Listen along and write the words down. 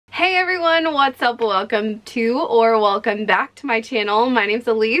everyone, what's up? Welcome to or welcome back to my channel. My name's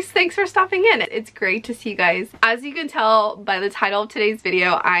Elise. Thanks for stopping in. It's great to see you guys. As you can tell by the title of today's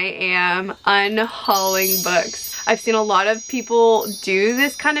video, I am unhauling books. I've seen a lot of people do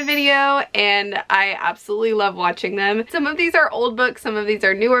this kind of video and I absolutely love watching them. Some of these are old books, some of these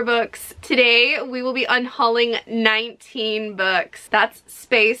are newer books. Today we will be unhauling 19 books. That's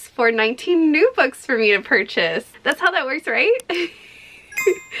space for 19 new books for me to purchase. That's how that works, right?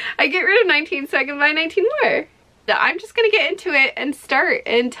 I get rid of 19 so I can buy 19 more. I'm just gonna get into it and start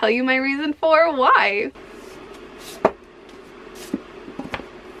and tell you my reason for why.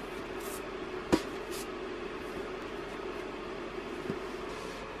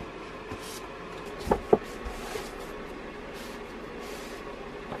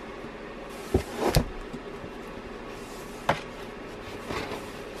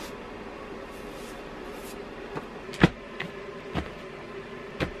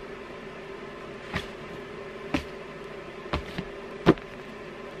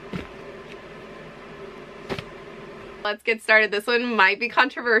 Let's get started. This one might be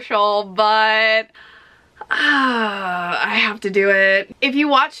controversial, but I have to do it. If you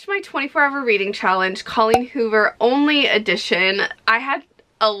watched my 24-hour reading challenge, Colleen Hoover only edition, I had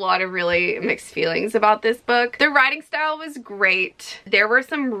a lot of really mixed feelings about this book. The writing style was great. There were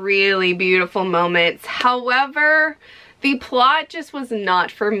some really beautiful moments. However, the plot just was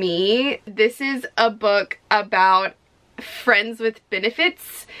not for me. This is a book about friends with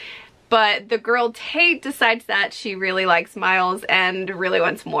benefits. But the girl Tate decides that she really likes Miles and really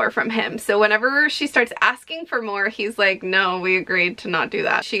wants more from him. So whenever she starts asking for more, he's like, no, we agreed to not do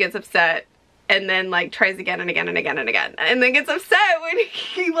that. She gets upset and then like tries again and again and again and again. And then gets upset when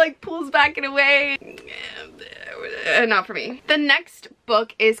he like pulls back and away. Not for me. The next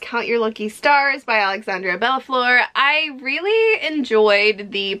book is Count Your Lucky Stars by Alexandria Bellafleur. I really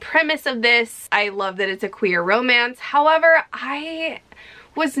enjoyed the premise of this. I love that it's a queer romance. However, I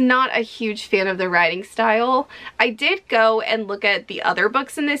was not a huge fan of the writing style. I did go and look at the other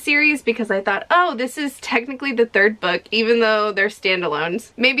books in this series because I thought, oh, this is technically the third book, even though they're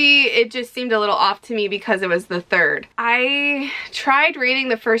standalones. Maybe it just seemed a little off to me because it was the third. I tried reading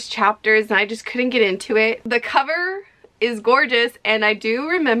the first chapters and I just couldn't get into it. The cover is gorgeous and I do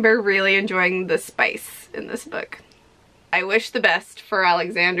remember really enjoying the spice in this book. I wish the best for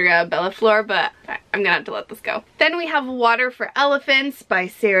Alexandria Bellafleur, but I'm gonna have to let this go. Then we have Water for Elephants by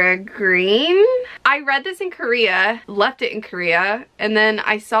Sarah Green. I read this in Korea, left it in Korea, and then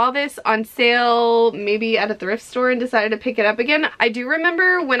I saw this on sale maybe at a thrift store and decided to pick it up again. I do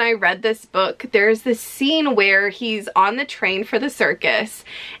remember when I read this book, there's this scene where he's on the train for the circus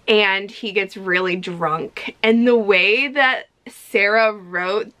and he gets really drunk. And the way that Sarah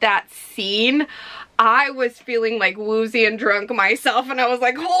wrote that scene, I was feeling like woozy and drunk myself and I was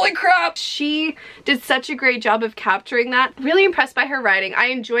like, holy crap. She did such a great job of capturing that. Really impressed by her writing. I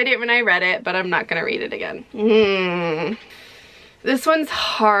enjoyed it when I read it, but I'm not gonna read it again. This one's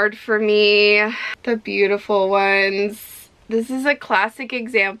hard for me. The Beautiful Ones. This is a classic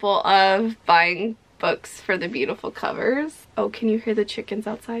example of buying books for the beautiful covers. Oh, can you hear the chickens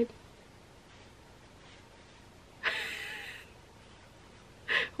outside?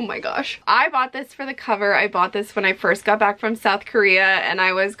 Oh my gosh. I bought this for the cover. I bought this when I first got back from South Korea and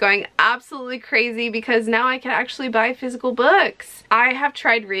I was going absolutely crazy because now I can actually buy physical books. I have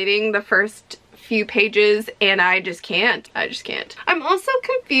tried reading the first few pages and I just can't. I'm also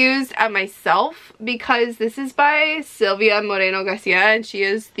confused at myself because this is by Silvia Moreno Garcia and she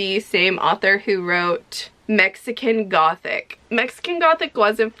is the same author who wrote Mexican Gothic. Mexican Gothic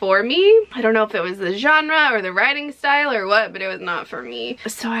wasn't for me. I don't know if it was the genre or the writing style or what, but it was not for me.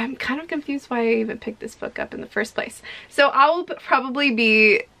 So I'm kind of confused why I even picked this book up in the first place. So I will probably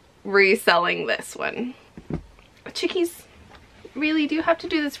be reselling this one. Chickies, really, do you have to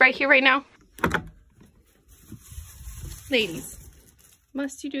do this right here, right now? Ladies,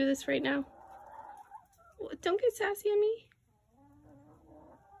 must you do this right now? Don't get sassy at me.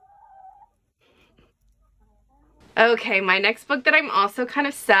 Okay, my next book that I'm also kind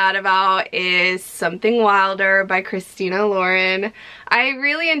of sad about is Something Wilder by Christina Lauren. I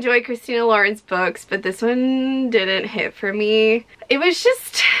really enjoy Christina Lauren's books, but this one didn't hit for me. It was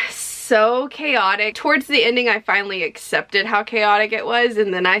just so chaotic. Towards the ending, I finally accepted how chaotic it was,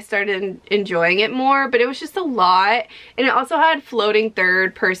 and then I started enjoying it more, but it was just a lot. And it also had floating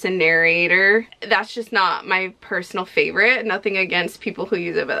third-person narrator. That's just not my personal favorite. Nothing against people who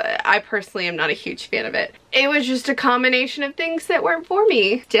use it, but I personally am not a huge fan of it. It was just a combination of things that weren't for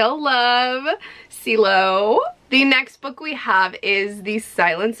me. Still love CeeLo The next book we have is The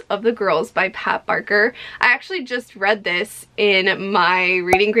Silence of the Girls by Pat Barker. I actually just read this in my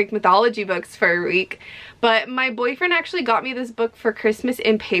Reading Greek Mythology books for a week, but my boyfriend actually got me this book for Christmas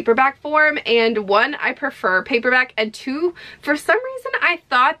in paperback form, and one, I prefer paperback, and two, for some reason I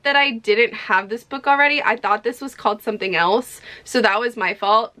thought that I didn't have this book already. I thought this was called something else, so that was my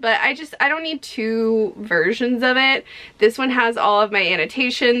fault, but I don't need two versions of it. This one has all of my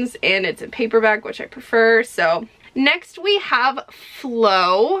annotations and it's in paperback, which I prefer. So next we have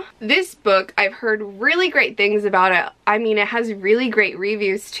Flow. This book, I've heard really great things about it. I mean, it has really great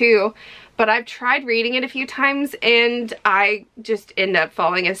reviews too, but I've tried reading it a few times and I just end up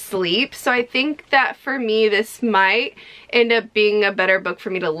falling asleep. So I think that for me, this might end up being a better book for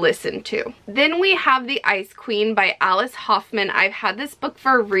me to listen to. Then we have The Ice Queen by Alice Hoffman. I've had this book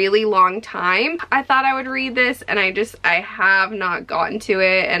for a really long time. I thought I would read this and I have not gotten to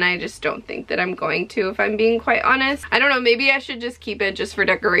it, and I just don't think that I'm going to, if I'm being quite honest. I don't know, maybe I should just keep it just for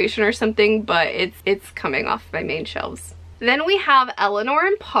decoration or something, but it's coming off my main shelves. Then we have Eleanor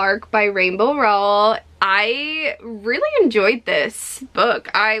and Park by Rainbow Rowell. I really enjoyed this book.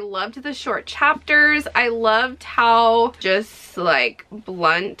 I loved the short chapters. I loved how just like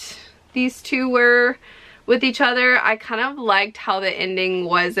blunt these two were with each other. I kind of liked how the ending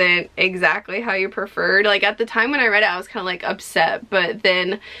wasn't exactly how you preferred. Like at the time when I read it, I was kind of like upset, but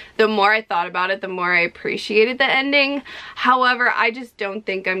then the more I thought about it, the more I appreciated the ending. However, I just don't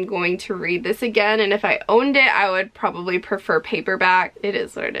think I'm going to read this again, and if I owned it, I would probably prefer paperback. It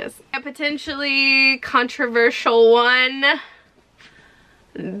is what it is. A potentially controversial one.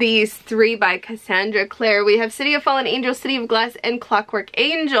 These three by Cassandra Clare. We have City of Fallen Angels, City of Glass, and Clockwork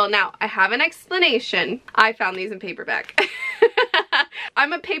Angel. Now, I have an explanation. I found these in paperback.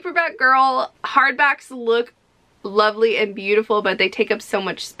 I'm a paperback girl. Hardbacks look lovely and beautiful, but they take up so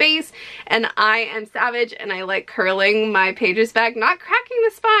much space, and I am savage and I like curling my pages back, not cracking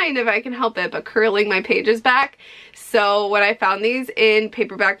the spine if I can help it, but curling my pages back. So when I found these in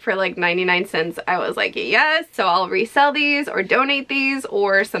paperback for like 99 cents, I was like, yes, so I'll resell these or donate these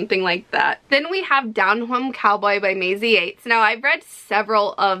or something like that. Then we have Down Home Cowboy by Maisie Yates. Now, I've read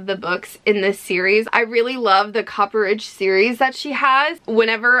several of the books in this series. I really love the Copperidge series that she has.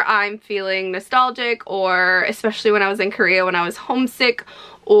 Whenever I'm feeling nostalgic, or especially when I was in Korea when I was homesick,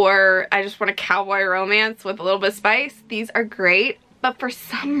 or I just want a cowboy romance with a little bit of spice, these are great. But for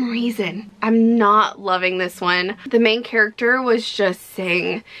some reason, I'm not loving this one. The main character was just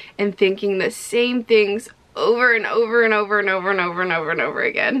saying and thinking the same things over and over and over and over and over and over and over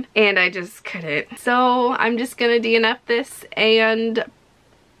again. And I just couldn't. So I'm just gonna DNF this and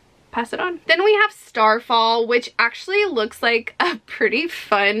pass it on. Then we have Starfall, which actually looks like a pretty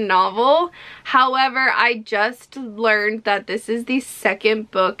fun novel. However, I just learned that this is the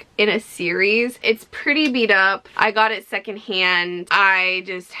second book in a series. It's pretty beat up. I got it secondhand. I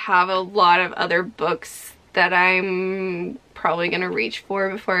just have a lot of other books that I'm probably gonna reach for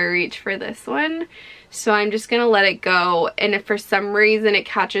before I reach for this one. So I'm just gonna let it go. And if for some reason it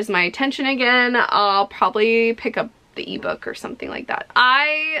catches my attention again, I'll probably pick up the ebook or something like that.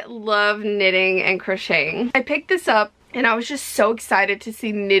 I love knitting and crocheting. I picked this up and I was just so excited to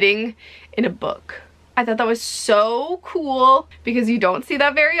see knitting in a book. I thought that was so cool because you don't see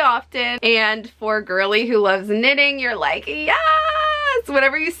that very often. And for a girly who loves knitting, you're like, yes!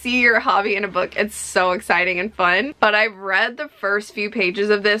 Whenever you see your hobby in a book, it's so exciting and fun. But I've read the first few pages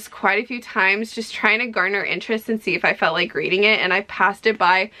of this quite a few times, just trying to garner interest and see if I felt like reading it. And I passed it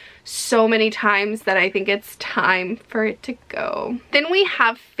by so many times that I think it's time for it to go. Then we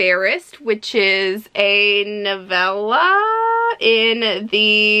have Fairest, which is a novella in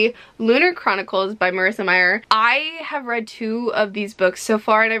the Lunar Chronicles by Marissa Meyer. I have read 2 of these books so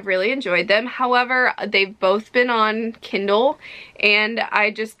far and I've really enjoyed them. However, they've both been on Kindle and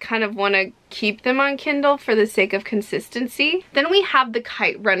I just kind of want to keep them on Kindle for the sake of consistency. Then we have The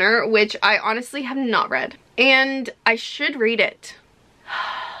Kite Runner, which I honestly have not read and I should read it.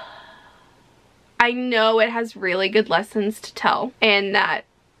 I know it has really good lessons to tell and that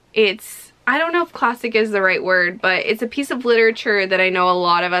it's, I don't know if classic is the right word, but it's a piece of literature that I know a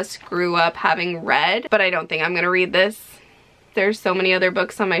lot of us grew up having read, but I don't think I'm gonna read this. There's so many other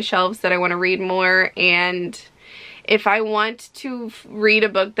books on my shelves that I want to read more, and if I want to read a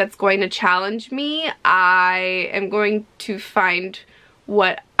book that's going to challenge me, I am going to find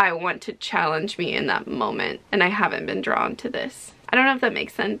what I want to challenge me in that moment, and I haven't been drawn to this. I don't know if that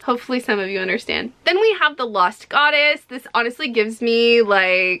makes sense. Hopefully some of you understand. Then we have The Lost Goddess. This honestly gives me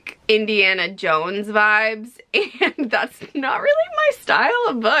like Indiana Jones vibes, and that's not really my style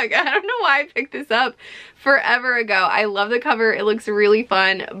of book. I don't know why I picked this up forever ago. I love the cover. It looks really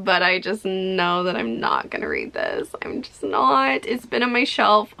fun, but I just know that I'm not gonna read this. I'm just not. It's been on my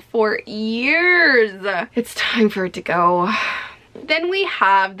shelf for years. It's time for it to go. Then we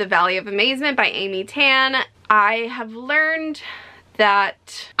have The Valley of Amazement by Amy Tan. I have learned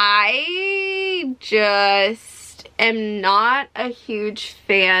that I just am not a huge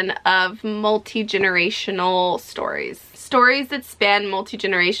fan of multi-generational stories. Stories that span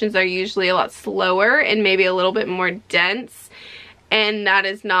multi-generations are usually a lot slower and maybe a little bit more dense, and that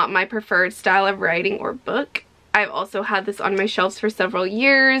is not my preferred style of writing or book. I've also had this on my shelves for several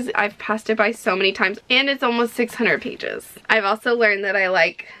years. I've passed it by so many times, and it's almost 600 pages. I've also learned that I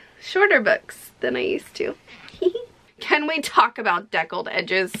like shorter books than I used to. Can we talk about deckled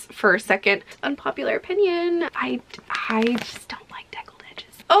edges for a second? Unpopular opinion. I just don't like deckled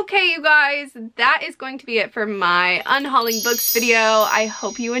edges. Okay, you guys, that is going to be it for my unhauling books video. I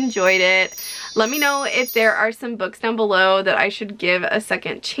hope you enjoyed it. Let me know if there are some books down below that I should give a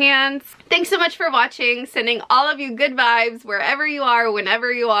second chance. Thanks so much for watching. Sending all of you good vibes wherever you are,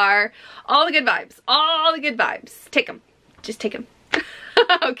 whenever you are. All the good vibes. All the good vibes. Take them. Just take them.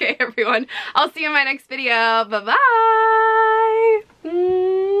 Okay, everyone. I'll see you in my next video. Bye-bye.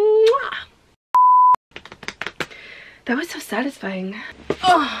 That was so satisfying.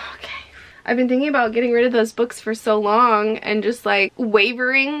 Oh, okay. I've been thinking about getting rid of those books for so long and just like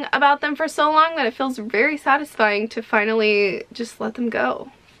wavering about them for so long that it feels very satisfying to finally just let them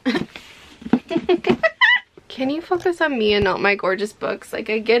go. Can you focus on me and not my gorgeous books? Like,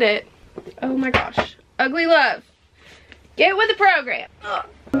 I get it. Oh my gosh. Ugly Love. Get with the program.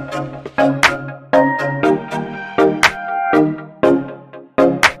 Ugh.